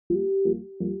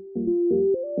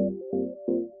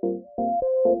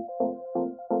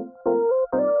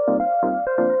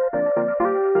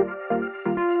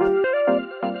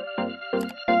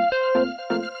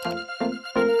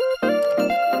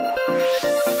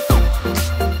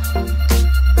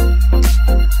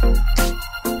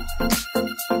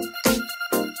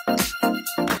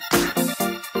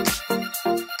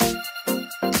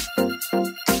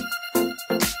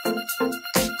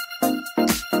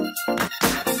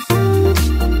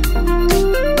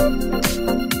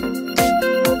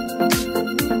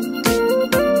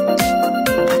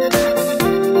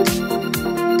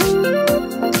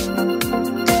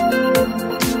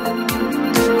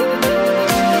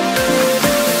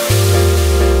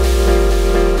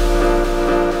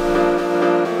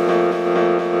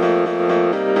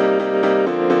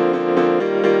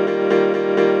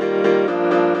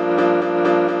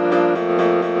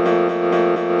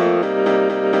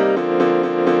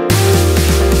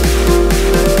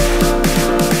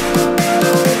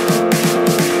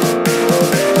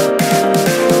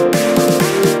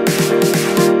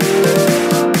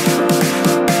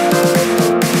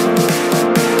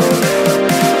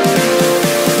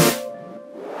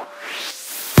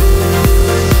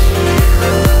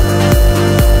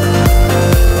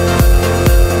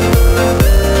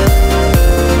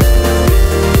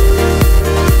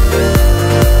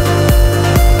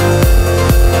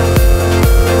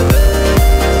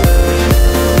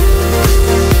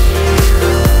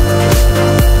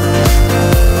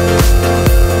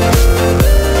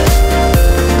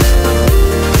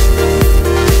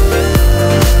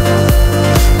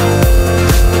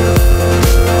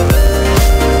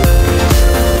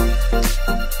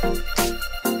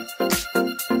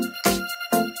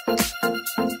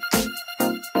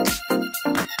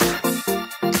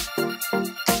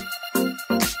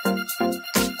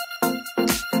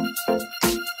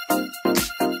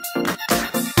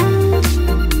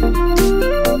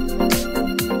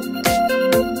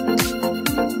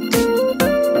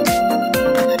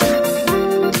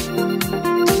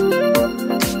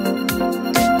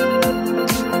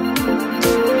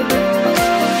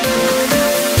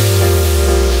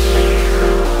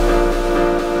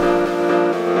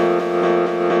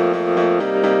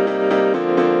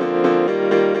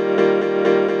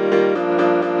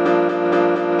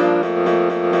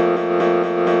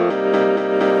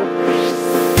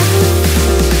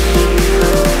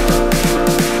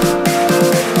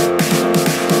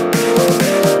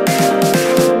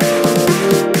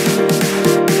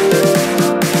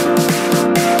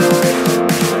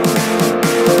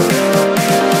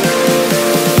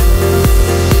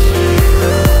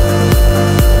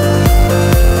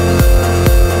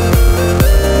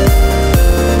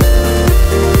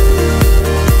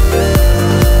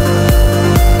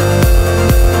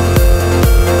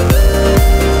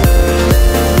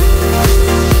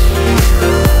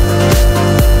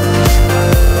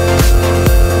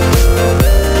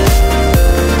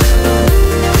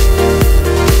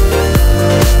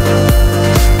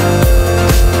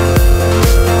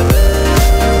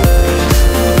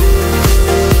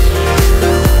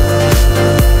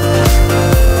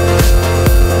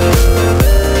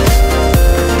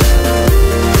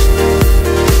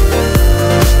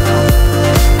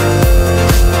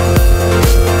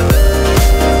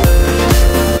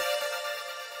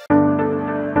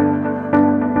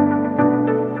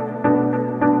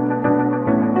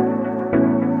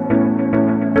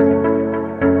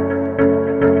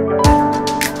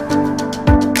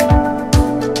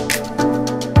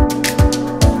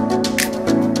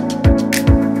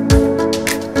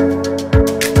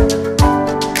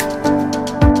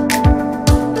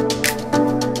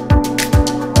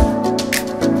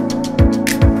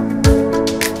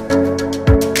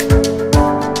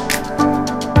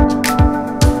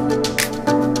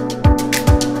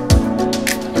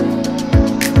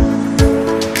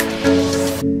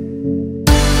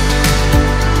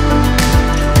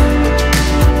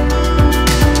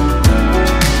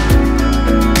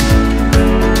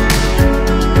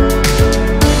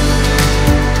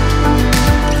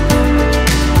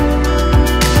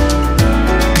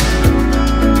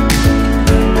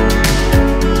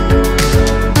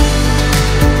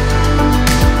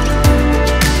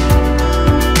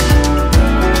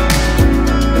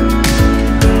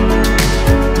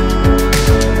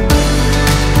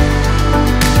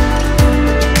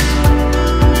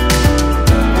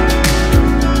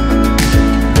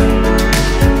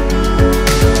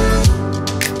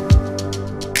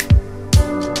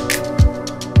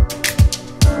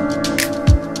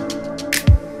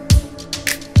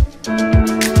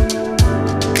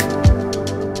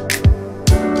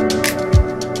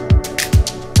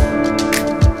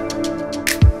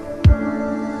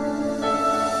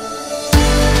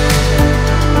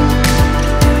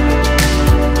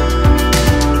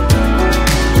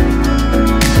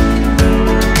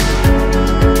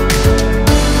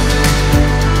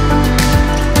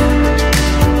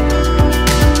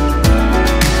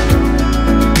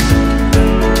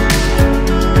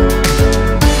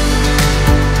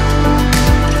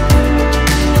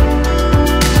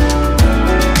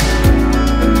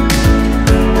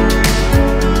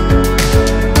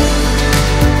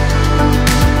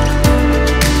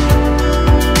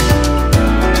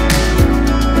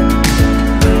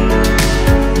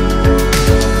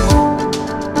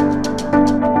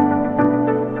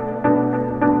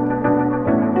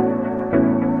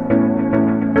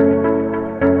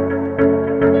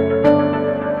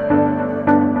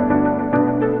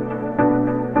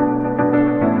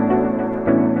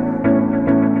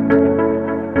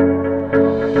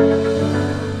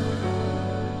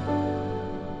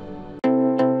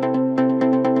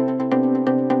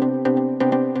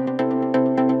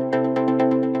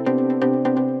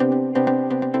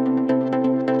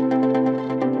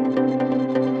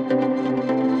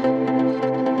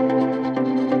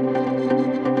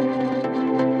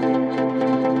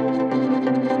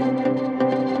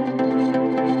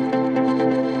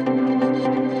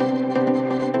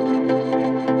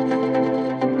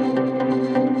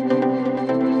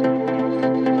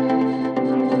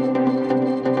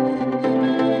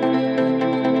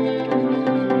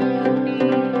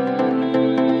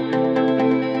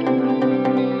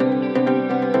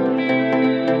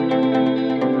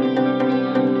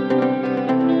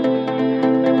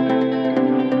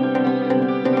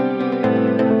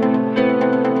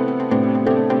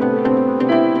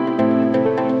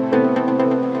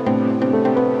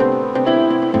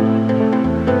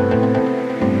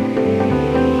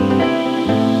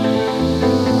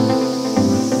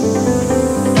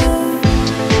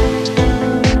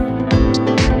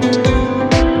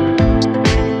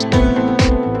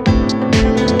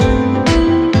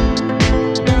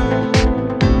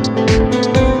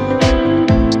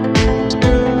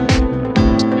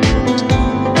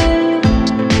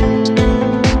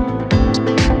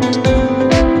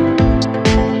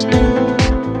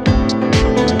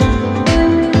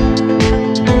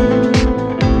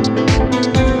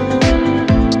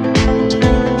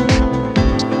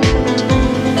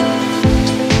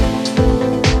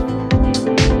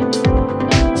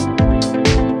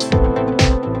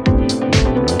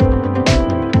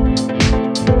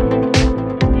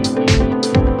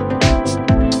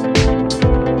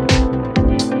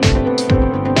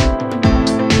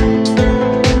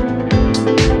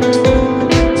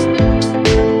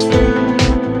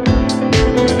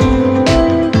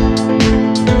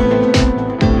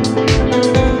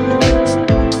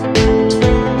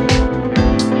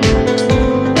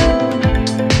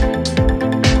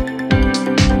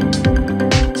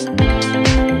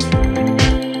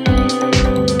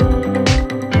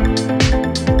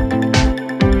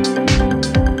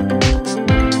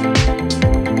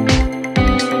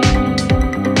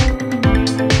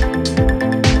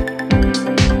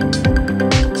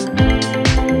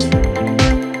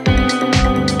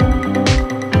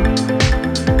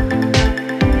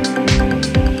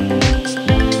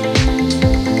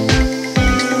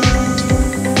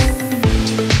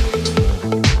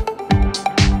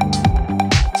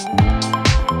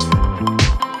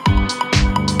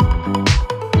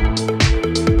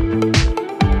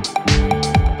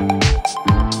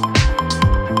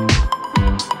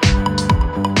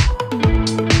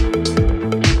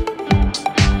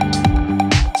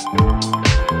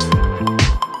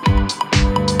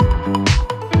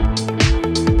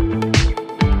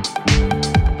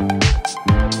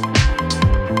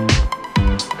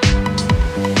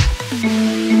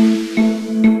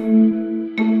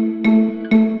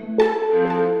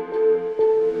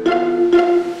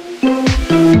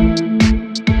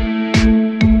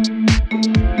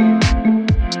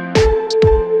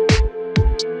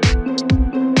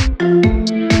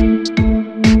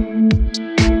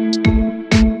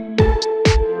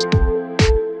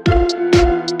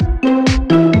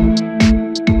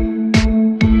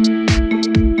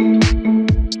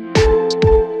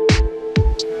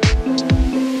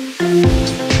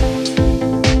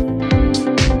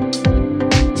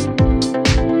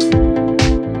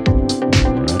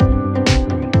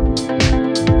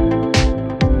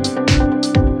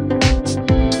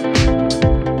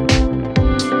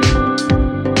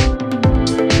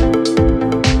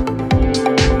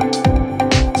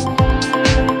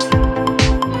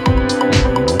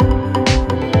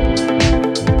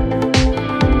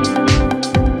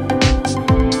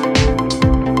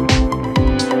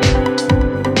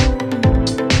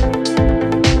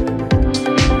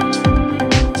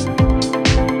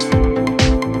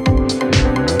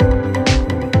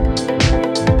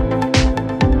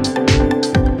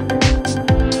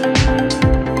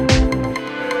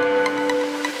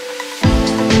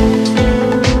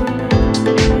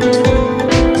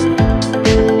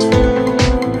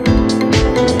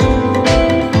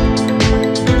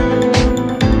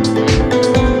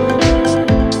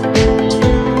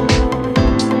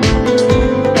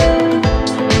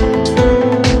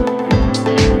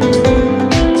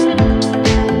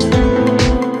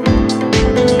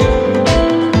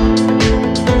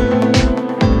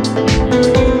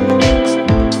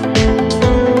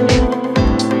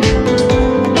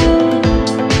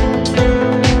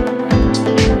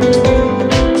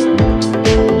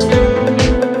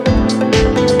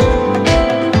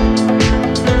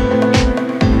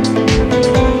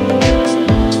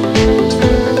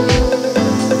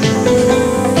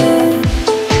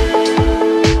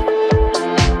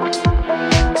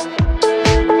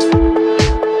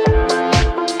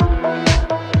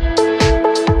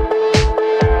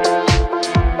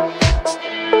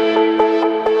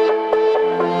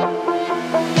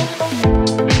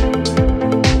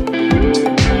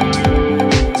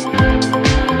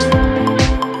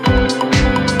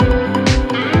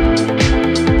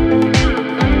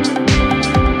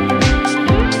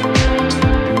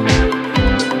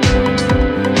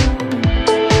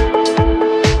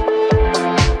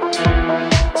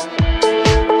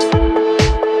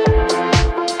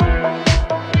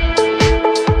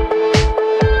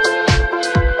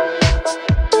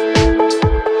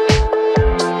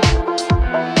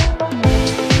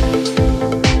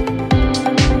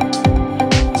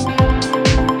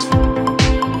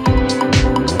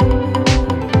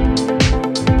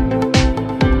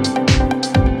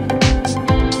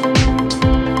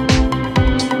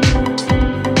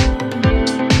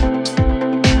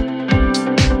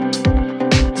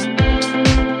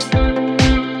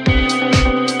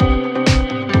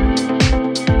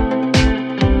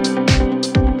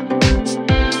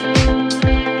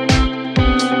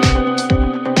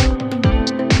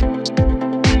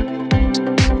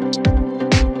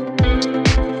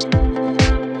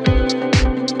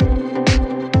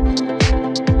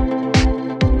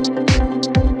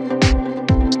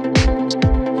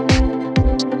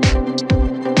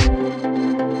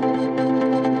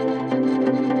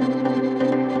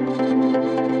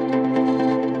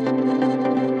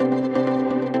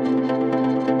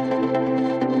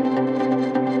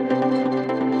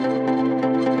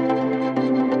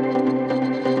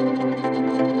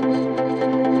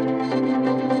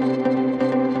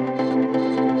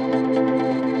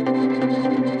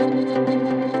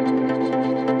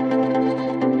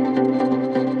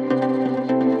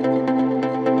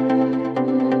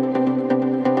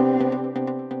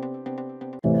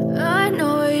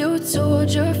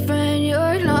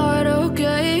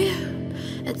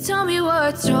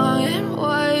what's wrong and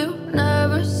why you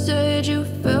never said you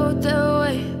felt that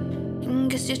way. And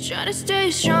guess you're trying to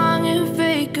stay strong and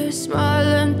fake a smile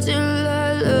until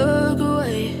I look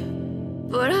away.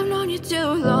 But I've known you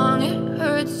too long, it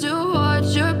hurts to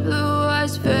watch your blue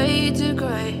eyes fade to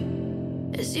gray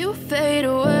as you fade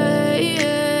away,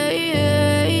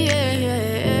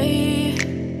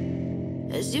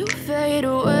 as you fade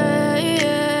away.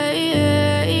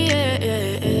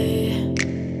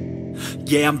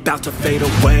 Yeah, I'm about to fade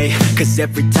away, cause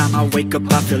every time I wake up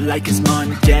I feel like it's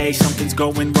Monday. Something's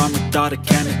going wrong with all the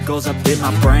chemicals up in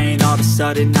my brain. All of a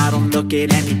sudden I don't look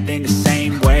at anything the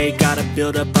same way. Gotta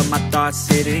build up of my thoughts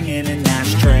sitting in an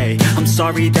ashtray. I'm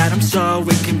sorry that I'm so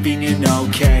inconvenient,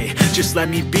 okay. Just let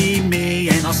me be me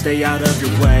and I'll stay out of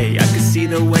your way. I can see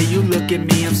the way you look at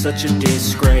me, I'm such a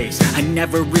disgrace. I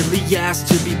never really asked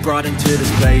to be brought into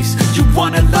this place. You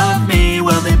wanna love me?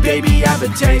 Well then baby have a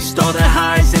taste. All the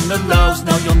highs and the lows,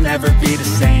 no, you'll never be the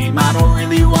same. I don't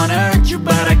really wanna hurt you,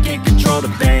 but I can't control the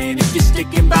pain. If you're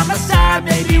sticking by my side,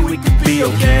 maybe we could be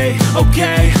okay.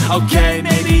 Okay, okay,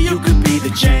 maybe you could be the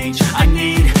change I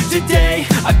need today.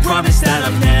 I promise that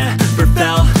I've never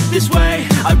felt this way.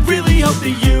 I really hope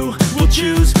that you will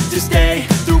choose to stay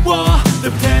through all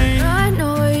the pain. I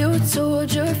know you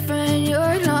told your friend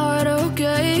you're not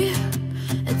okay,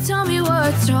 and tell me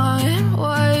what's wrong and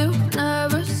why you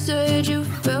never said you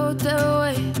felt that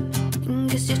way.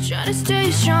 Guess you're trying to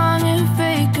stay strong and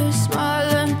fake a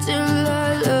smile until I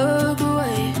look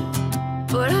away.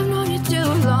 But I've known you too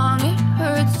long, it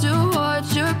hurts to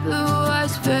watch your blue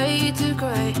eyes fade to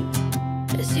gray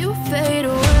as you fade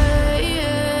away.